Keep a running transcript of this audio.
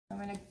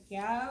gonna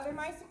gather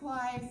my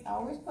supplies. I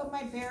always put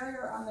my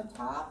barrier on the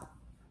top,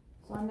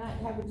 so I'm not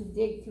having to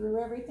dig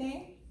through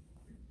everything.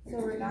 So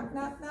we're knock,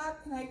 knock,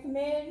 knock. Can I come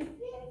in?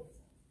 Yes.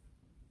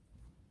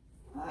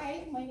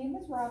 Hi, my name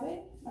is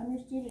Robin. I'm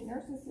your student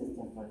nurse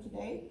assistant for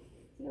today.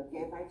 Is it okay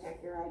if I check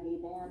your ID,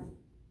 ma'am?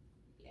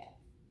 Yes.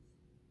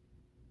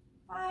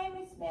 Hi,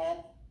 Miss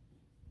Smith.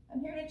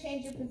 I'm here to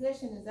change your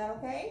position. Is that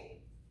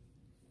okay?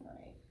 All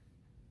right.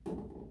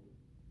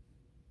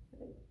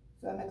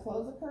 So I'm gonna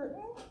close the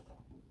curtain.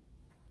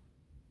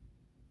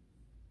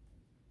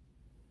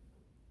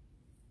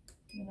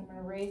 And I'm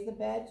gonna raise the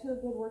bed to a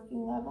good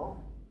working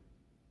level.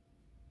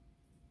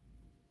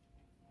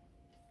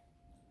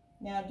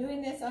 Now,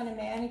 doing this on a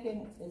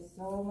mannequin is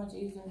so much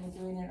easier than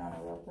doing it on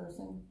a real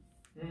person.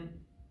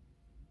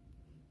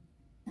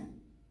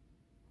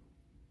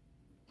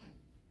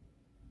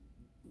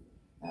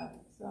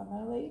 Okay, so I'm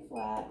gonna lay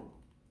flat.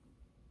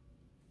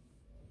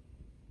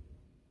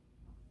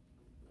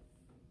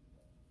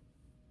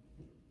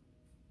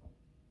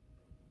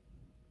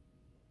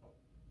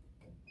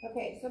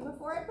 Okay, so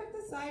before I put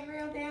the side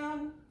rail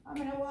down, I'm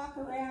gonna walk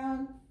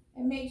around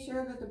and make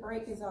sure that the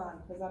brake is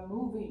on, because I'm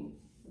moving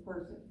the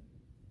person.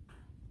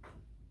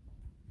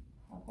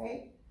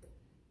 Okay,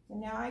 so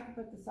now I can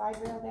put the side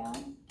rail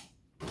down.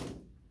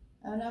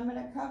 And I'm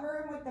gonna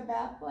cover him with the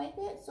bath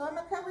blanket. So I'm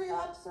gonna cover you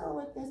up, sir,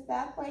 with this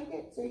bath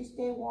blanket so you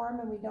stay warm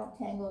and we don't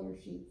tangle your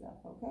sheets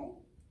up, okay?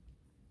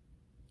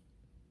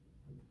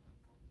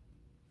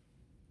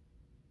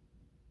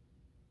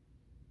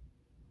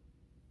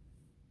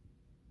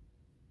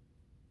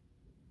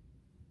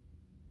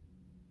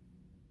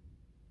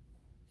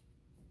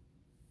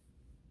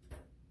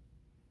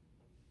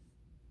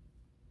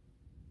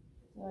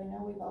 So I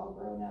know we've all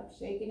grown up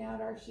shaking out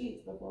our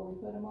sheets before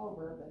we put them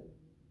over, but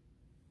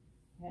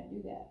can't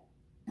do that.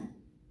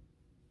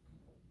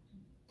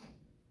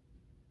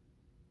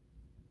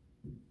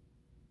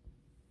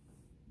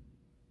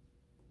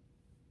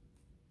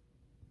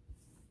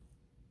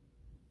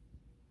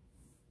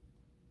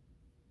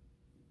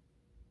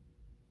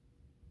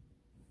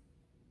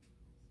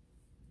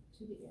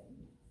 To the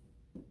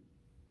end.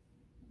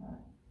 All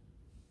right.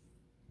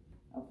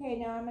 Okay,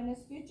 now I'm going to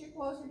scoot you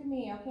closer to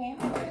me, okay?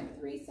 I'm going to do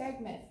 3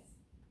 segments.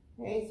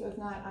 Okay, so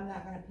I'm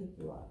not going to pick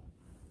you up.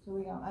 So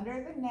we go under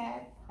the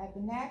neck, at the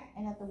neck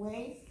and at the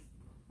waist,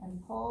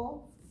 and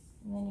pull,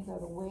 and then you go to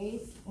the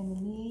waist and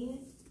the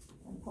knees,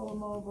 and pull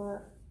them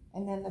over,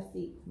 and then the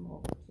feet come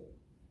over too.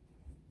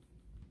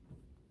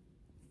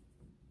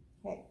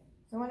 Okay,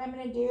 so what I'm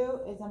going to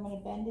do is I'm going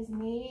to bend his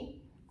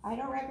knee. I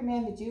don't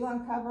recommend that you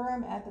uncover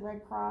him at the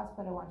Red Cross,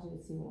 but I want you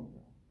to see what I'm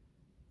doing.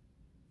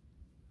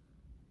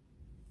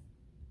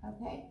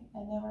 Okay,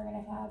 and then we're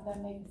going to have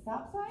them make a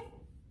stop sign.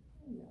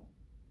 There you go.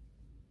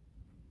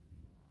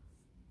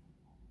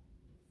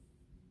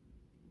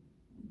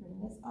 Bring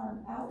this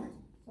arm out.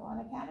 So on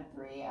the count of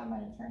 3, I'm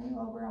going to turn you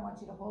over. I want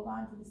you to hold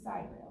on to the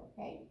side rail,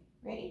 okay?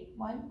 Ready?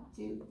 1,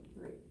 2,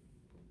 3.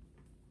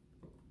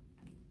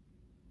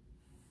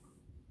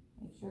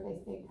 Make sure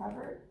they stay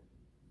covered.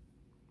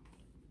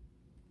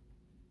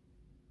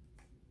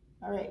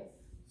 All right,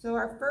 so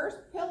our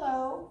first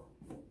pillow,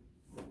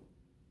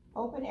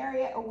 open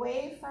area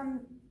away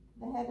from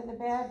the head of the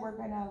bed, we're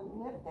going to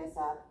lift this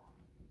up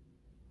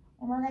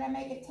and we're going to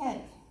make a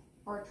tent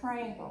or a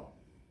triangle.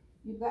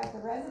 You've got the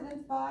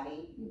resident's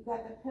body, you've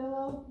got the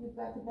pillow, you've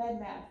got the bed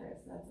mattress.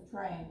 That's a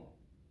triangle.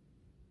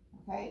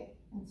 Okay?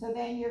 And so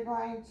then you're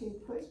going to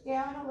push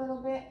down a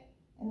little bit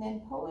and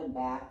then pull him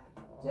back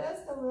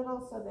just a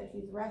little so that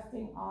he's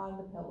resting on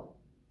the pillow.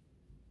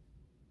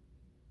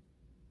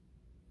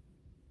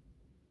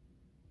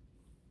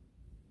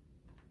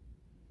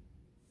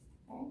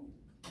 Okay?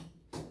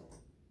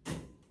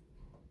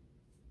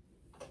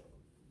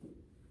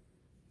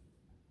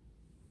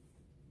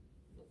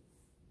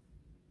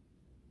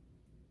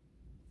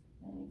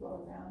 Then you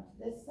go around to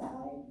this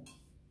side.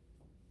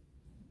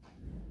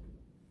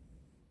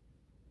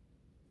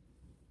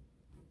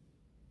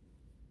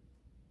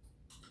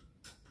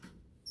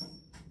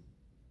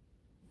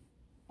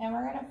 And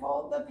we're going to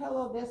fold the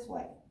pillow this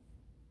way.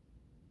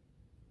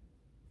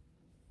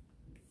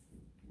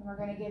 And we're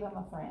going to give him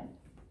a friend.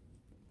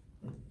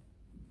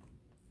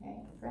 Okay,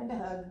 friend a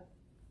hug.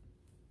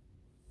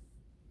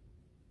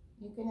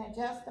 You can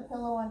adjust the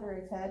pillow under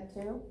his head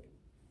too,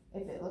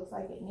 if it looks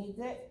like it needs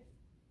it.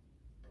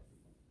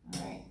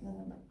 All right, then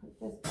I'm going to put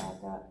this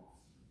back up.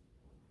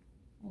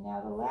 And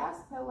now the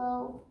last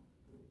pillow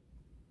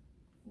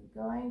is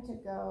going to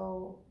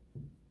go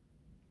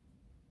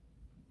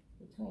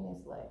between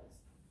his legs.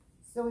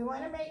 So we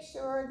want to make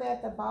sure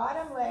that the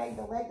bottom leg,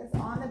 the leg that's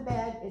on the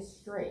bed, is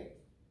straight.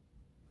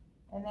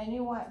 And then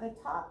you want the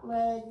top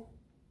leg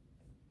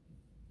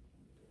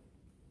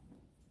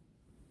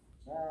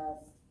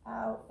just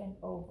out and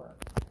over.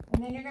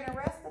 And then you're going to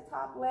rest the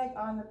top leg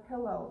on the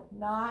pillow,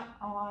 not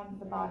on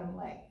the bottom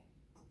leg.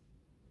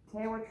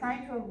 Okay, we're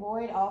trying to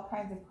avoid all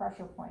kinds of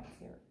pressure points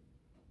here.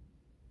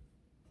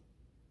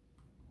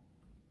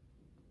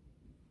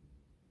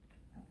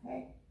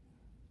 Okay.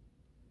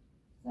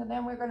 So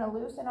then we're going to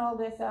loosen all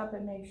this up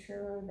and make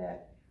sure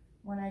that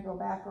when I go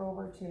back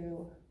over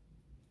to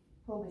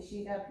pull the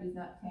sheet up, he's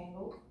not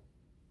tangled.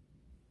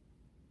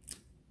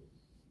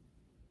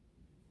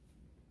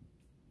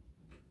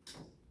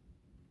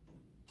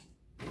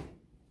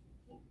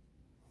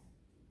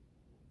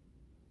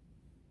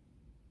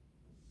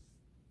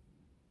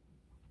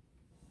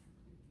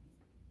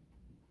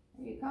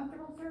 Are you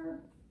comfortable, sir?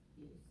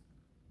 Yes.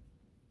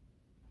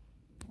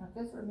 Now, if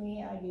this were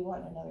me, I'd be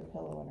wanting another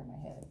pillow under my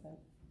head, but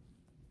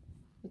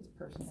it's a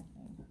personal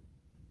thing.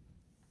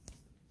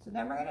 So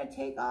then we're going to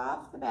take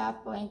off the bath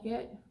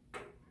blanket.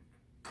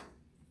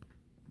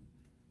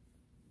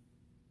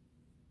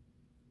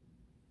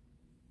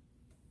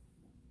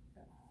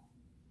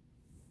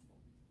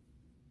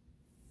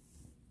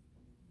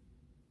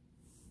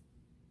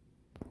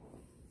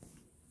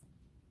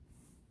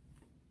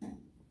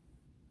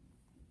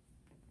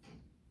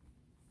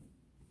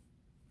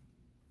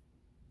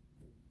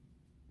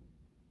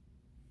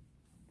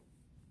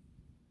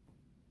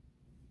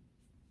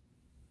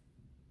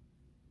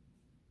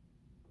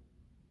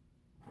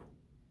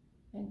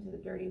 Into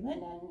the dirty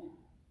linen.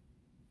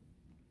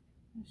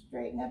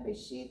 Straighten up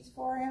his sheets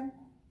for him.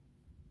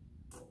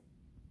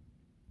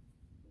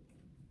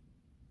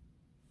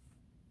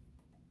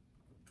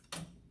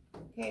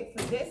 Okay,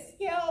 for this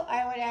skill,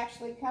 I would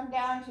actually come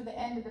down to the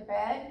end of the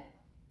bed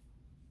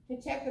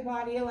to check the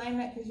body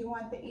alignment, because you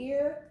want the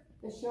ear,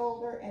 the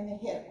shoulder, and the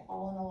hip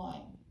all in a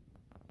line.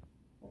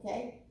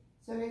 Okay,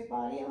 so his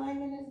body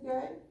alignment is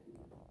good.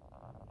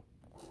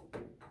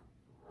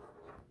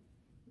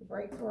 The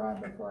brakes were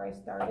on before I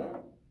started.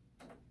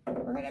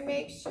 We're going to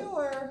make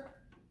sure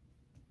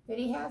that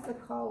he has the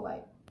call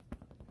light.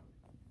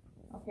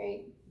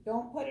 Okay,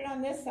 don't put it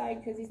on this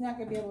side because he's not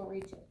going to be able to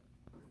reach it.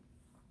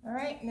 All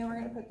right, and then we're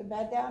going to put the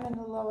bed down in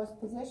the lowest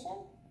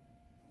position.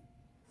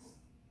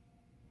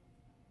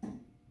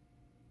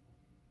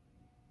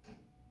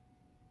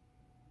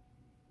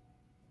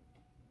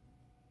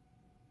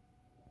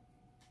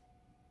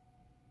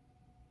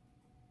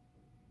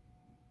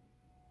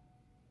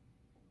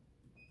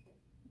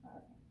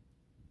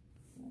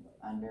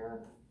 Under,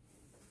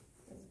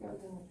 this goes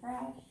in the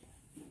trash.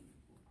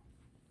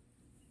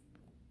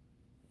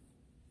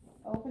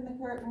 Open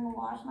the curtain,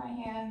 wash my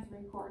hands,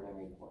 record and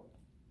report.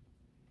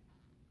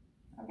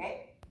 Okay?